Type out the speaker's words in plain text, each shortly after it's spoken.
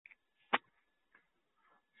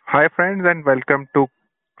Hi friends and welcome to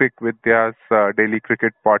Crick विद्यास daily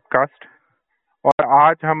cricket podcast. और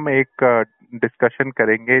आज हम एक डिस्कशन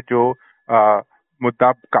करेंगे जो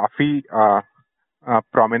मुद्दा काफी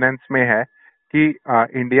प्रोमिनेंस में है कि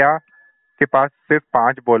इंडिया के पास सिर्फ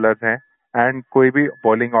 5 बॉलर्स हैं एंड कोई भी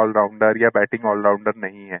बॉलिंग ऑलराउंडर या बैटिंग ऑलराउंडर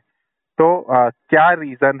नहीं है। तो क्या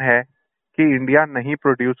रीजन है कि इंडिया नहीं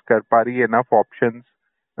प्रोड्यूस कर पा रही enough options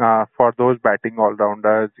for those batting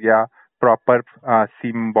allrounders या प्रॉपर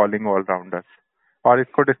सीम बॉलिंग ऑलराउंडर्स। और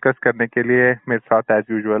इसको डिस्कस करने के लिए मेरे साथ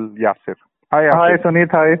एज यूजुअल यासिर। हाय हाय यासिर।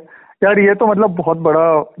 सुनीत, हाय यार। ये तो मतलब बहुत बड़ा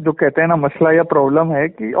जो कहते हैं ना मसला या प्रॉब्लम है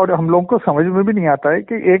कि और हम लोगों को समझ में भी नहीं आता है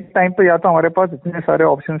कि एक टाइम पे या तो हमारे पास इतने सारे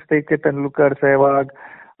ऑप्शंस थे कि तेंदुलकर, सहवाग,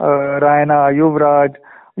 रायना, युवराज,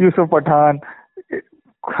 यूसुफ पठान,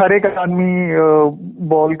 हर एक आदमी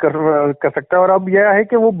बॉल कर सकता है। और अब यह है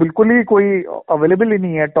कि वो बिल्कुल ही कोई अवेलेबल ही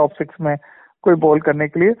नहीं है टॉप 6 में कोई बॉल करने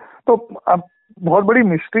के लिए। तो अब बहुत बड़ी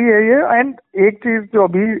मिस्ट्री है ये। एंड एक चीज जो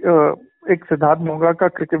अभी एक सिद्धार्थ मोंगा का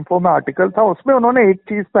क्रिक इन्फो में आर्टिकल था, उसमें उन्होंने एक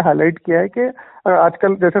चीज पे हाईलाइट किया है कि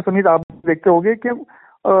आजकल जैसे सुनीत आप देखते होंगे कि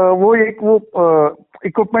वो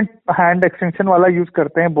इक्विपमेंट हैंड एक्सटेंशन वाला यूज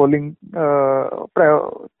करते हैं बॉलिंग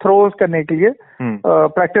थ्रोज करने के लिए,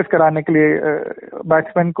 प्रैक्टिस कराने के लिए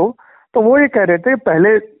बैट्समैन को। तो वो ये कह रहे थे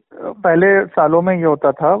पहले सालों में ये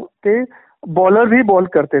होता था कि बॉलर्स ही बॉल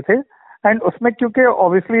करते थे एंड उसमें क्योंकि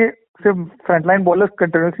ऑब्वियसली सिर्फ फ्रंटलाइन बॉलर्स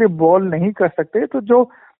कंटिन्यूसली बॉल नहीं कर सकते, तो जो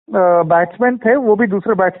बैट्समैन थे वो भी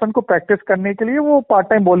दूसरे बैट्समैन को प्रैक्टिस करने के लिए वो पार्ट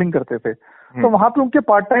टाइम बॉलिंग करते थे। तो वहां पे उनके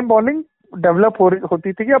पार्ट टाइम बॉलिंग डेवलप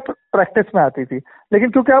होती थी या प्रैक्टिस में आती थी।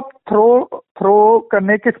 लेकिन क्योंकि आप थ्रो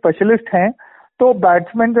करने के स्पेशलिस्ट हैं, तो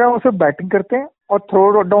बैट्समैन जो है वो सिर्फ बैटिंग करते हैं और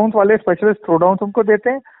थ्रो डाउन वाले स्पेशलिस्ट थ्रो डाउन उनको देते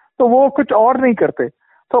हैं, तो वो कुछ और नहीं करते।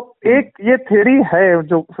 तो एक ये थ्योरी है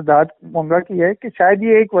जो सिद्धार्थ मोंगा की है कि शायद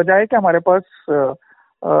ये एक वजह है कि हमारे पास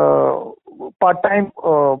पार्ट टाइम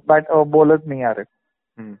बॉलर्स नहीं आ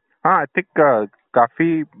रहे। हाँ, आई थिंक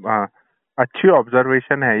काफी अच्छी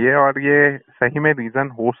ऑब्जर्वेशन है ये, और ये सही में रीजन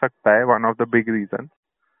हो सकता है, one of the big reason.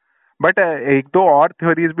 But एक दो और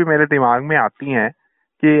थ्योरीज भी मेरे दिमाग में आती हैं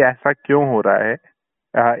कि ऐसा क्यों हो रहा है।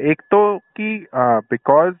 एक तो कि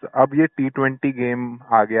बिकॉज अब ये T20 गेम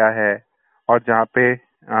आ गया है और जहाँ पे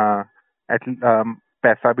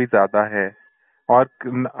पैसा भी ज्यादा है और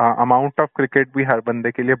अमाउंट ऑफ क्रिकेट भी हर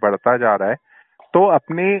बंदे के लिए बढ़ता जा रहा है। तो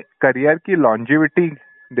अपने करियर की लॉन्जिविटी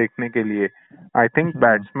देखने के लिए आई थिंक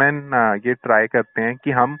बैट्समैन ये ट्राई करते हैं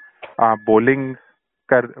कि हम बॉलिंग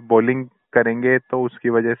करेंगे तो उसकी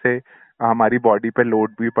वजह से हमारी बॉडी पे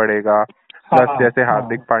लोड भी पड़ेगा। प्लस जैसे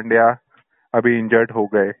हार्दिक पांड्या अभी इंजर्ड हो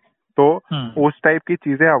गए, तो उस टाइप की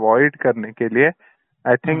चीजें अवॉइड करने के लिए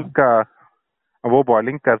आई थिंक वो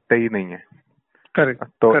बॉलिंग करते ही नहीं है। करेक्ट।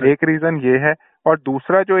 तो एक रीजन ये है। और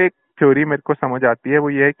दूसरा जो एक थ्योरी मेरे को समझ आती है वो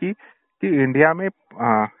ये है कि इंडिया में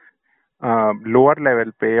लोअर लेवल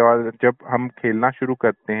पे और जब हम खेलना शुरू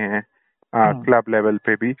करते हैं क्लब लेवल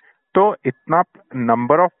पे भी, तो इतना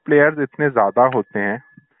नंबर ऑफ प्लेयर्स इतने ज्यादा होते हैं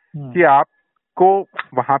कि आपको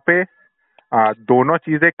वहां पे दोनों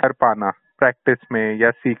चीजें कर पाना, प्रैक्टिस में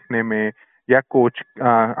या सीखने में, या कोच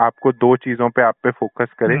आपको दो चीजों पे आप पे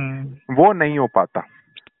फोकस करे, वो नहीं हो पाता।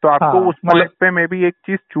 तो आपको उस पॉइंट पे में भी एक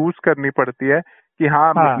चीज चूज करनी पड़ती है कि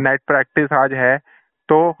हाँ नेट प्रैक्टिस आज है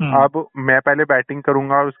तो अब मैं पहले बैटिंग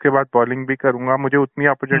करूंगा और उसके बाद बॉलिंग भी करूंगा, मुझे उतनी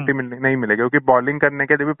अपॉर्चुनिटी नहीं मिलेगी क्योंकि बॉलिंग करने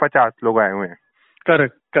के लिए भी 50 लोग आए हुए हैं।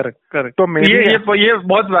 करेक्ट। तो ये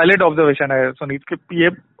बहुत वैलिड ऑब्जर्वेशन है सुनीत कि ये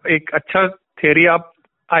एक अच्छा थ्योरी आप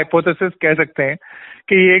हाइपोथेसिस कह सकते हैं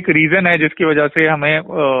कि ये एक रीजन है जिसकी वजह से हमें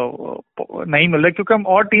नहीं मिल रहा, क्योंकि हम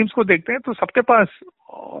और टीम्स को देखते हैं तो सबके पास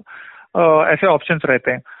ऐसे ऑप्शंस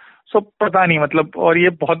रहते हैं। सो पता नहीं मतलब, और ये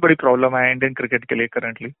बहुत बड़ी प्रॉब्लम है इंडियन क्रिकेट के लिए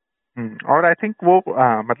करंटली। और आई थिंक वो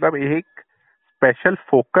मतलब एक स्पेशल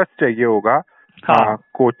फोकस चाहिए होगा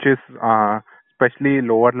कोचेस, स्पेशली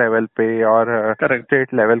लोअर लेवल पे और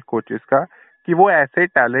स्टेट लेवल कोचेस का, कि वो ऐसे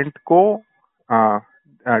टैलेंट को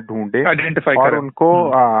ढूंढे और उनको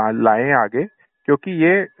लाएं आगे, क्योंकि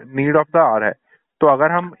ये नीड ऑफ द आवर है। तो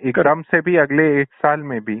अगर हम एकदम से भी अगले 1 साल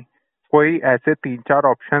में भी कोई ऐसे 3-4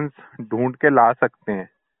 ऑप्शंस ढूंढ के ला सकते हैं,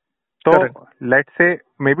 तो let's say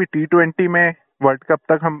may be T20 में वर्ल्ड कप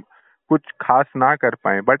तक हम कुछ खास ना कर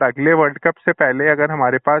पाए, बट अगले वर्ल्ड कप से पहले अगर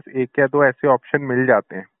हमारे पास 1 या 2 ऐसे ऑप्शन मिल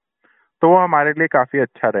जाते हैं तो वो हमारे लिए काफी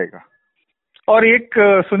अच्छा रहेगा। और एक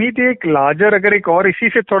सुनीत, एक लार्जर, अगर एक और इसी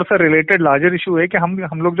से थोड़ा सा रिलेटेड लार्जर इशू है कि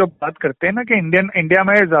हम लोग जब बात करते हैं ना कि इंडिया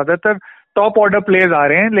में ज्यादातर टॉप ऑर्डर प्लेयर्स आ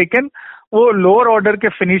रहे हैं, लेकिन वो लोअर ऑर्डर के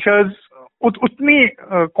फिनिशर्स उतनी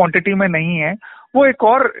क्वांटिटी में नहीं है। वो एक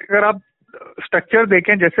और अगर आप स्ट्रक्चर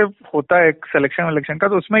देखें जैसे होता है सिलेक्शन का,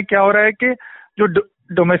 तो उसमें क्या हो रहा है कि जो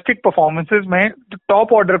डोमेस्टिक परफॉर्मेंसेज में जो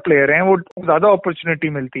टॉप ऑर्डर प्लेयर हैं वो ज्यादा अपॉर्चुनिटी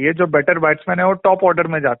मिलती है, जो बेटर बैट्समैन है वो टॉप ऑर्डर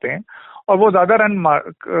में जाते हैं और वो ज्यादा रन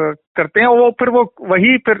करते हैं और वो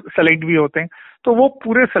वही फिर सेलेक्ट भी होते हैं। तो वो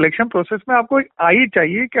पूरे सिलेक्शन प्रोसेस में आपको आ ही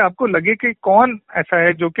चाहिए कि आपको लगे कि कौन ऐसा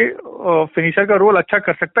है जो कि फिनिशर का रोल अच्छा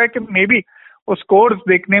कर सकता है, कि मे बी वो स्कोर्स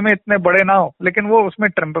देखने में इतने बड़े ना हो लेकिन वो उसमें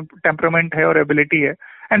टेम्परामेंट है और एबिलिटी है।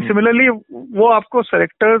 एंड सिमिलरली वो आपको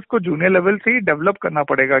सेलेक्टर्स को जूनियर लेवल से ही डेवलप करना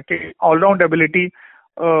पड़ेगा कि ऑलराउंड एबिलिटी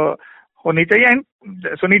होनी चाहिए।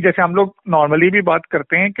 एंड सुनी, जैसे हम लोग नॉर्मली भी बात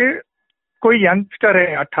करते हैं कि कोई यंगस्टर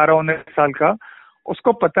है 18-19 साल का,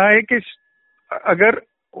 उसको पता है कि अगर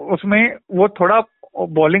उसमें वो थोड़ा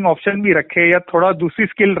बॉलिंग ऑप्शन भी रखे या थोड़ा दूसरी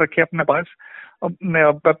स्किल रखे अपने पास,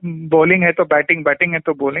 बॉलिंग है तो बैटिंग, बैटिंग है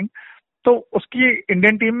तो बॉलिंग, तो उसकी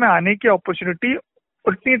इंडियन टीम में आने की अपॉर्चुनिटी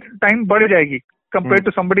उतनी टाइम बढ़ जाएगी कंपेयर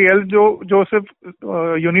टू समबडी एल्स जो सिर्फ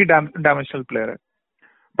यूनिडायमेंशनल प्लेयर है।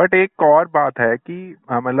 बट एक और बात है कि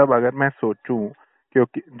मतलब अगर मैं सोचूं,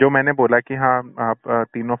 क्योंकि जो मैंने बोला कि हाँ आप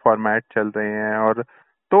तीनों फॉर्मेट चल रहे हैं, और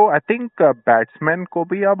तो आई थिंक बैट्समैन को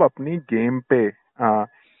भी अब अपनी गेम पे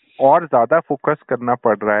और ज्यादा फोकस करना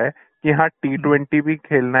पड़ रहा है कि हाँ T20 भी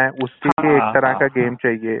खेलना है, उसके लिए एक तरह का गेम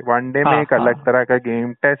चाहिए, वनडे में एक अलग तरह का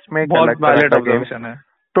गेम, टेस्ट में एक अलग तरह का गेम है।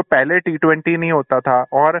 तो पहले T20 नहीं होता था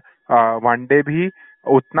और वनडे भी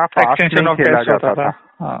उतना फास्ट नहीं खेला जाता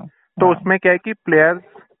था। तो उसमें क्या है कि प्लेयर्स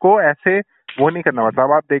को ऐसे वो नहीं करना पड़ता।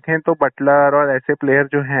 अब आप देखें तो बटलर और ऐसे प्लेयर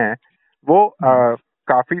जो हैं वो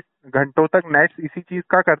काफी घंटों तक नेट्स इसी चीज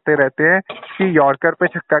का करते रहते हैं कि यॉर्कर पे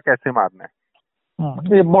छक्का कैसे मारना है।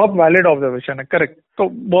 ये बहुत वैलिड ऑब्जर्वेशन है, करेक्ट। तो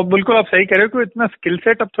बहुत बिल्कुल आप सही कह रहे हो कि इतना स्किल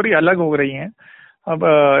सेट अब थोड़ी अलग हो रही हैं अब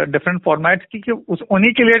डिफरेंट फॉर्मेट्स की, कि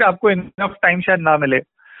उन्हीं के लिए आपको इनफ टाइम शायद ना मिले,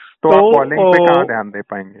 तो आप बॉलिंग पे कहाँ ध्यान दे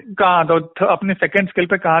पाएंगे, कहाँ तो अपने सेकंड स्किल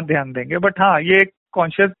पे कहाँ ध्यान देंगे। बट हाँ, ये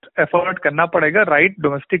कॉन्शियस एफर्ट करना पड़ेगा राइट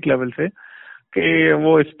डोमेस्टिक लेवल से कि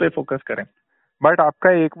वो इस पे फोकस करें। बट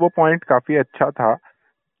आपका एक वो पॉइंट काफी अच्छा था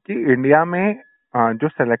कि इंडिया में जो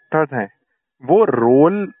सेलेक्टर्स हैं वो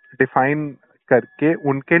रोल डिफाइन करके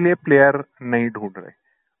उनके लिए प्लेयर नहीं ढूंढ रहे।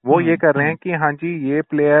 वो ये कर रहे हैं कि हाँ जी ये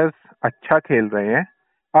प्लेयर्स अच्छा खेल रहे हैं,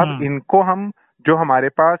 अब इनको हम जो हमारे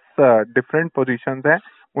पास डिफरेंट पोजीशंस हैं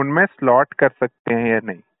उनमें स्लॉट कर सकते हैं या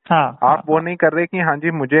नहीं। आप वो नहीं कर रहे कि हाँ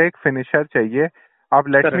जी मुझे एक फिनिशर चाहिए, अब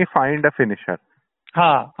let me find a finisher.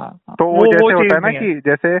 तो वो जैसे होता है ना कि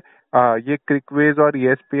जैसे ये क्रिकवेज और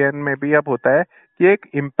ESPN में भी अब होता है कि एक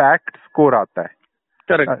इम्पैक्ट स्कोर आता है।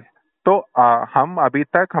 करेक्ट। तो हम अभी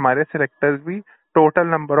तक हमारे सिलेक्टर्स भी total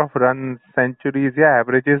number of run, centuries या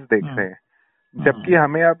एवरेजेस देख रहे हैं, जबकि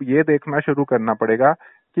हमें अब ये देखना शुरू करना पड़ेगा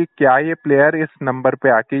कि क्या ये प्लेयर इस नंबर पे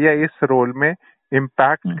आके या इस रोल में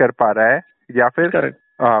इम्पैक्ट कर पा रहा है या फिर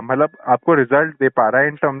मतलब आपको रिजल्ट दे पा रहा है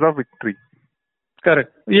in terms of victory.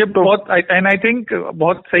 Correct. ये तो बहुत एंड आई थिंक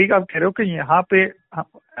बहुत सही आप कह रहे हो कि यहाँ पे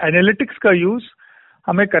एनालिटिक्स का यूज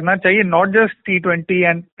हमें करना चाहिए, not just T20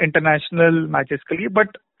 and international matches के लिए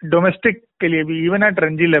बट डोमेस्टिक के लिए भी, इवन एट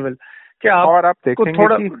रणजी लेवल, कि आप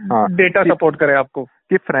थोड़ा डेटा सपोर्ट करे आपको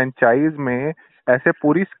कि फ्रेंचाइज में ऐसे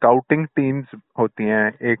पूरी स्काउटिंग टीम्स होती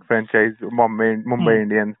हैं। एक फ्रेंचाइज मुंबई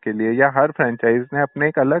इंडियंस के लिए या हर फ्रेंचाइज ने अपने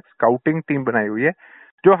एक अलग स्काउटिंग टीम बनाई हुई है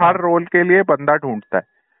जो हर रोल के लिए बंदा ढूंढता है,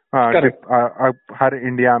 हर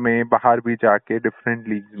इंडिया में बाहर भी जाके डिफरेंट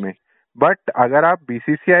लीग्स में। बट अगर आप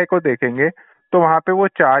BCCI को देखेंगे तो वहां पे वो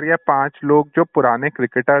 4 या 5 लोग जो पुराने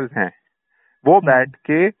क्रिकेटर्स हैं वो बैठ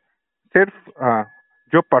के सिर्फ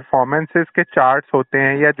जो परफॉर्मेंसेस के चार्ट्स होते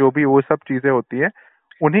हैं या जो भी वो सब चीजें होती है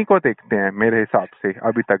उन्हीं को देखते हैं मेरे हिसाब से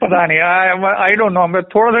अभी तक। पता नहीं, आई डोंट नो, मैं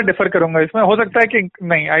थोड़ा सा डिफर करूंगा इसमें। हो सकता है कि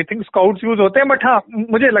नहीं, आई थिंक स्काउट्स यूज होते हैं, बट हाँ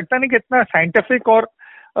मुझे लगता नहीं कि इतना साइंटिफिक और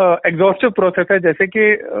एग्जॉस्टिव प्रोसेस है जैसे कि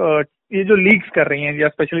ये जो लीग्स कर रही हैं या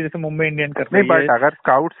स्पेशली जैसे मुंबई इंडियन कर रही है। बट अगर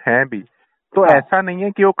स्काउट्स हैं भी तो ऐसा नहीं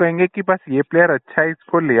है कि वो कहेंगे कि बस ये प्लेयर अच्छा है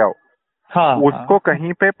इसको ले आओ। उसको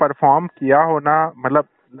कहीं पे परफॉर्म किया होना, मतलब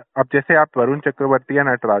अब जैसे आप वरुण चक्रवर्ती या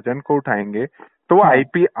नटराजन को उठाएंगे तो वो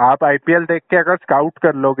आप IPL देख के अगर स्काउट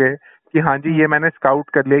कर लोगे कि हाँ जी ये मैंने स्काउट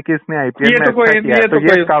कर लिया कि इसने IPL में अच्छा किया, तो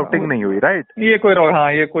ये स्काउटिंग नहीं हुई, राइट? ये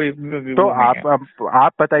कोई तो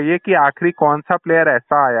आप बताइए कि आखिरी कौन सा प्लेयर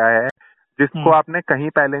ऐसा आया है जिसको आपने कहीं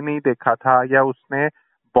पहले नहीं देखा था या उसने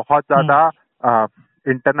बहुत ज्यादा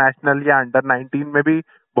इंटरनेशनल या अंडर-19 में भी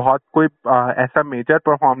बहुत कोई ऐसा मेजर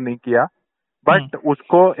परफॉर्म नहीं किया बट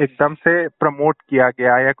उसको एकदम से प्रमोट किया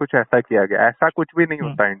गया या कुछ ऐसा किया गया? ऐसा कुछ भी नहीं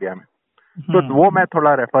होता इंडिया में। तो वो मैं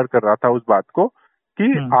थोड़ा रेफर कर रहा था उस बात को कि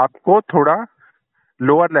आपको थोड़ा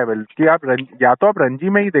लोअर लेवल की आप या तो आप रणजी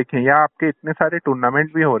में ही देखें या आपके इतने सारे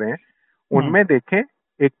टूर्नामेंट भी हो रहे हैं उनमें देखें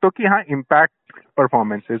एक तो कि हाँ इम्पैक्ट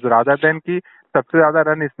परफॉर्मेंसेज रादर देन कि सबसे ज्यादा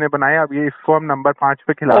रन इसने बनाए अब ये इसको हम नंबर 5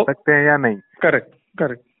 पे खिला सकते हैं या नहीं।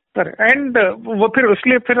 करेक्ट। एंड वो फिर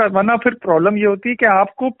उसलिए फिर वरना फिर प्रॉब्लम ये होती है कि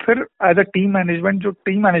आपको फिर एज अ टीम मैनेजमेंट, जो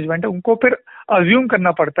टीम मैनेजमेंट है उनको फिर अज्यूम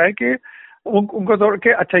करना पड़ता है कि उनको तोड़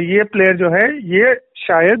के अच्छा ये प्लेयर जो है ये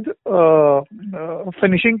शायद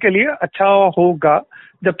फिनिशिंग के लिए अच्छा होगा,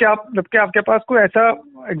 जबकि आपके पास कोई ऐसा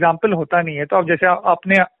एग्जाम्पल होता नहीं है। तो अब जैसे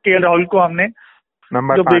आपने केएल राहुल को हमने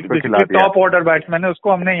नंबर जो 5 पे खिला दिया, टॉप ऑर्डर बैट्समैन है,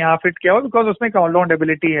 उसको हमने यहाँ फिट किया हुआ बिकॉज उसमें एक ऑलराउंड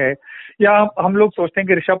एबिलिटी है। या हम लोग सोचते हैं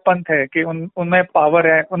कि ऋषभ पंत है कि उनमें पावर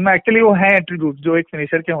है, उनमें एक्चुअली वो है एट्रीब्यूट जो एक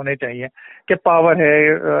फिनिशर के होने चाहिए कि पावर है,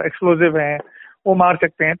 एक्सप्लोसिव है, वो मार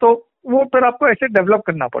सकते हैं। तो वो फिर आपको ऐसे डेवलप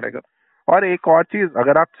करना पड़ेगा। और एक और चीज,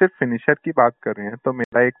 अगर आप सिर्फ फिनिशर की बात कर रहे हैं तो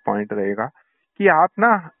मेरा एक पॉइंट रहेगा कि आप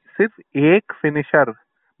ना सिर्फ एक फिनिशर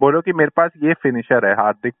बोलो कि मेरे पास ये फिनिशर है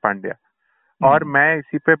हार्दिक पांड्या और मैं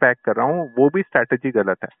इसी पे बैक कर रहा हूँ, वो भी स्ट्रेटेजी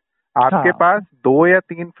गलत है। आपके पास 2 या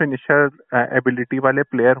 3 फिनिशर एबिलिटी वाले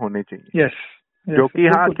प्लेयर होने चाहिए। यस, जो कि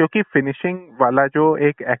हाँ, क्योंकि फिनिशिंग वाला जो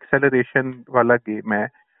एक एक्सेलरेशन वाला गेम है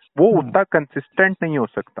वो उतना कंसिस्टेंट नहीं हो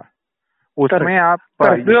सकता। उसमें आप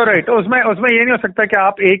राइट, उसमें ये नहीं हो सकता कि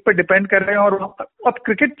आप एक पे डिपेंड कर रहे हैं। और अब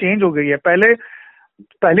क्रिकेट चेंज हो गई है।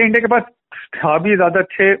 पहले इंडिया के पास था भी ज्यादा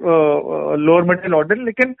अच्छे लोअर मिडिल ऑर्डर,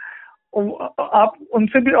 लेकिन आप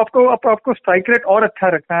उनसे भी आपको स्ट्राइक रेट और अच्छा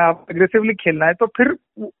रखना है, आप एग्रेसिवली खेलना है, तो फिर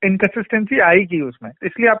इनकंसिस्टेंसी आएगी उसमें।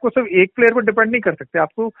 इसलिए आपको सिर्फ एक प्लेयर पर डिपेंड नहीं कर सकते,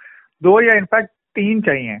 आपको 2 या इनफैक्ट 3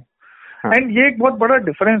 चाहिए। एंड ये एक बहुत बड़ा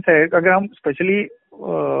डिफरेंस है। अगर हम स्पेशली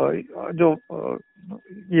जो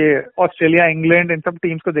ये ऑस्ट्रेलिया, इंग्लैंड, इन सब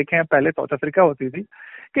टीम्स को देखें, पहले साउथ अफ्रीका होती थी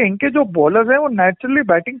कि इनके जो बॉलर्स हैं वो नेचुरली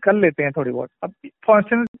बैटिंग कर लेते हैं थोड़ी बहुत। अब फॉर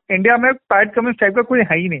इंस्टेंस इंडिया में पैट कमिंस टाइप का कोई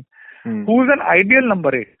है ही नहीं, who is an ideal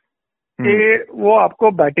number 8 कि वो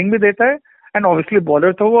आपको बैटिंग भी देता है एंड ऑब्वियसली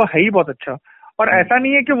बॉलर तो वो है ही बहुत अच्छा। और ऐसा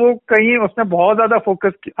नहीं है कि वो कहीं उसने बहुत ज्यादा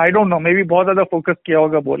focus, I don't know, may be बहुत ज्यादा फोकस किया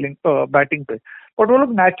होगा बॉलिंग बैटिंग पे, बट वो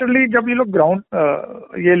लोग नेचुरली जब ये लोग ग्राउंड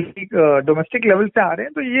ये डोमेस्टिक लेवल से आ रहे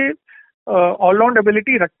हैं तो ये ऑलराउंड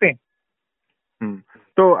एबिलिटी रखते हैं।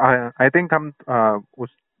 तो आई थिंक हम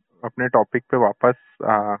उस अपने टॉपिक पे वापस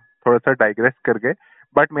थोड़ा सा डाइग्रेस कर गए,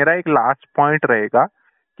 बट मेरा एक लास्ट पॉइंट रहेगा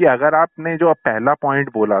कि अगर आपने जो पहला पॉइंट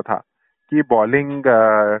बोला था कि बॉलिंग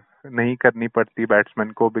नहीं करनी पड़ती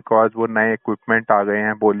बैट्समैन को बिकॉज वो नए इक्विपमेंट आ गए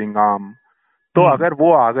हैं, बॉलिंग आर्म, तो अगर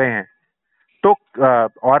वो आ गए हैं तो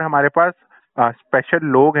और हमारे पास स्पेशल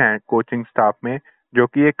लोग हैं कोचिंग स्टाफ में जो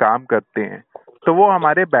कि ये काम करते हैं, तो वो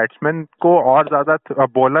हमारे बैट्समैन को और ज्यादा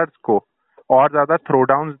बॉलर्स को और ज्यादा थ्रो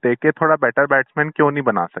डाउन देके थोड़ा बेटर बैट्समैन क्यों नहीं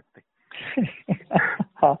बना सकते?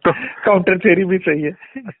 हाँ, तो काउंटर थ्योरी भी सही है।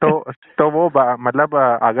 तो वो मतलब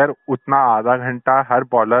अगर उतना आधा घंटा हर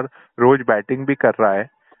बॉलर रोज बैटिंग भी कर रहा है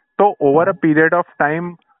तो over a period of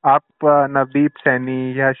time आप नवदीप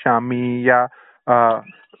सैनी या शामी या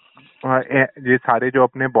ये सारे जो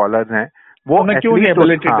अपने बॉलर्स हैं वो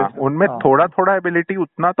उनमें थोड़ा थोड़ा एबिलिटी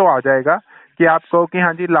उतना तो आ जाएगा कि आप कहो कि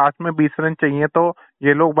हाँ जी लास्ट में 20 रन चाहिए तो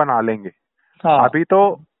ये लोग बना लेंगे। अभी तो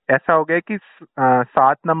ऐसा हो गया कि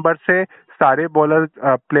 7 नंबर से सारे बॉलर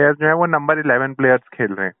प्लेयर्स जो है वो नंबर 11 प्लेयर्स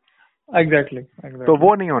खेल रहे हैं। एग्जैक्टली। तो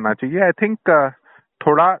वो नहीं होना चाहिए। आई थिंक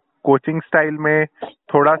थोड़ा कोचिंग स्टाइल में,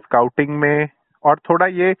 थोड़ा स्काउटिंग में और थोड़ा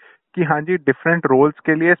ये कि हाँ जी डिफरेंट रोल्स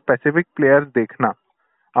के लिए स्पेसिफिक प्लेयर्स देखना,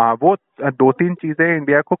 वो 2-3 चीजें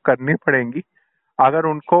इंडिया को करनी पड़ेंगी अगर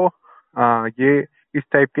उनको ये इस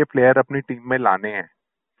टाइप के प्लेयर अपनी टीम में लाने हैं।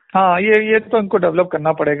 हाँ, ये तो इनको डेवलप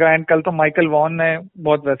करना पड़ेगा। एंड कल तो माइकल वॉन ने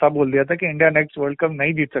बहुत वैसा बोल दिया था कि इंडिया नेक्स्ट वर्ल्ड कप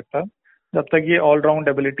नहीं जीत सकता जब तक ये ऑलराउंड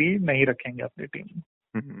एबिलिटी नहीं रखेंगे अपनी टीम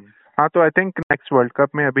में। हाँ, तो I think next world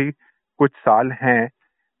cup में अभी कुछ साल हैं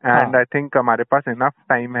एंड आई थिंक हमारे पास इनफ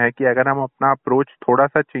टाइम है कि अगर हम अपना अप्रोच थोड़ा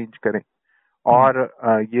सा चेंज करें और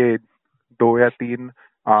ये 2 या 3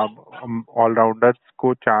 ऑलराउंडर्स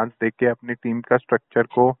को चांस देके अपनी टीम का स्ट्रक्चर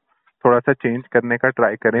को थोड़ा सा चेंज करने का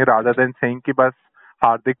ट्राई करें, रादर देन सेइंग कि बस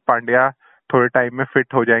हार्दिक पांड्या थोड़े टाइम में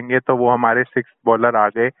फिट हो जाएंगे तो वो हमारे 6th बॉलर आ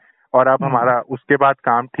गए और अब हमारा उसके बाद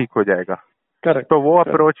काम ठीक हो जाएगा। करेक्ट। तो वो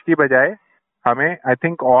अप्रोच की बजाय हमें आई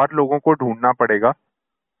थिंक और लोगों को ढूंढना पड़ेगा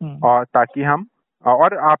और ताकि हम,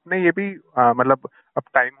 और आपने ये भी मतलब अब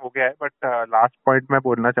टाइम हो गया है बट लास्ट पॉइंट मैं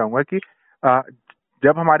बोलना चाहूंगा कि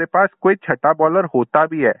जब हमारे पास कोई छठा बॉलर होता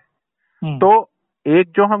भी है तो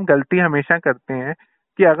एक जो हम गलती हमेशा करते हैं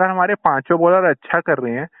कि अगर हमारे 5 बॉलर अच्छा कर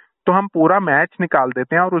रहे हैं तो हम पूरा मैच निकाल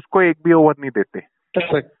देते हैं और उसको एक भी ओवर नहीं देते।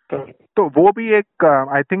 तो वो भी एक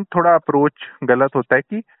आई थिंक थोड़ा अप्रोच गलत होता है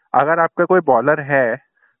कि अगर आपका कोई बॉलर है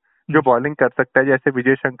जो बॉलिंग कर सकता है जैसे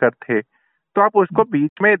विजय शंकर थे तो आप उसको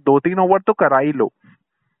बीच में 2-3 ओवर तो करा ही लो,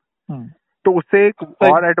 तो उससे एक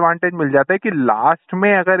और एडवांटेज मिल जाता है कि लास्ट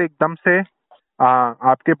में अगर एकदम से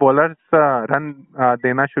आपके बॉलर्स रन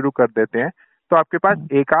देना शुरू कर देते हैं तो आपके पास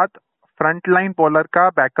एक आध फ्रंट लाइन बॉलर का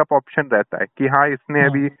बैकअप ऑप्शन रहता है कि हाँ इसने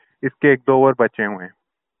अभी इसके 1-2 ओवर बचे हुए हैं।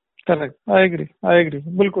 करेक्ट, आई एग्री,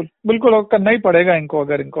 बिल्कुल बिल्कुल। और करना ही पड़ेगा इनको,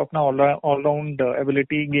 अगर इनको अपना ऑलराउंड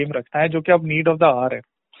एबिलिटी गेम रखना है, जो कि अब नीड ऑफ द आवर है।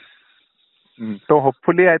 तो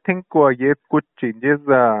होपफुली आई थिंक ये कुछ चेंजेस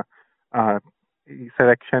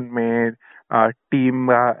सिलेक्शन में, टीम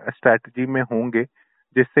स्ट्रेटजी में होंगे,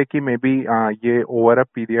 जिससे कि मे बी ये over a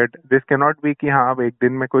period, this can not be कि हाँ अब एक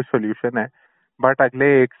दिन में कोई सोल्यूशन है, बट अगले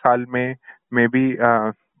 1 साल में मे बी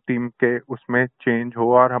टीम के उसमें चेंज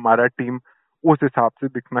हो और हमारा टीम उस हिसाब से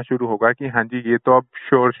दिखना शुरू होगा कि हाँ जी ये तो अब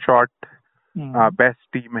श्योर शॉट बेस्ट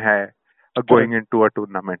टीम है गोइंग इनटू अ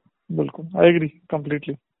टूर्नामेंट। बिल्कुल, आई एग्री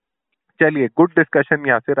कंप्लीटली। चलिए, good discussion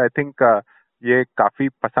Yasir. I think ये काफी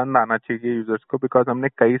पसंद आना चाहिए यूजर्स को, बिकॉज हमने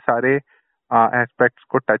कई सारे एस्पेक्ट्स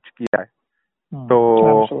को टच किया है,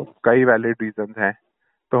 तो कई वैलिड रीजंस हैं।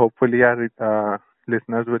 तो होपफुली यार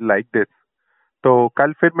लिसनर्स विल लाइक दिस। तो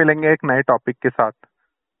कल फिर मिलेंगे एक नए टॉपिक के साथ।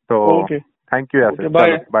 तो thank you Yasir.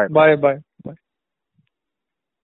 Bye bye bye.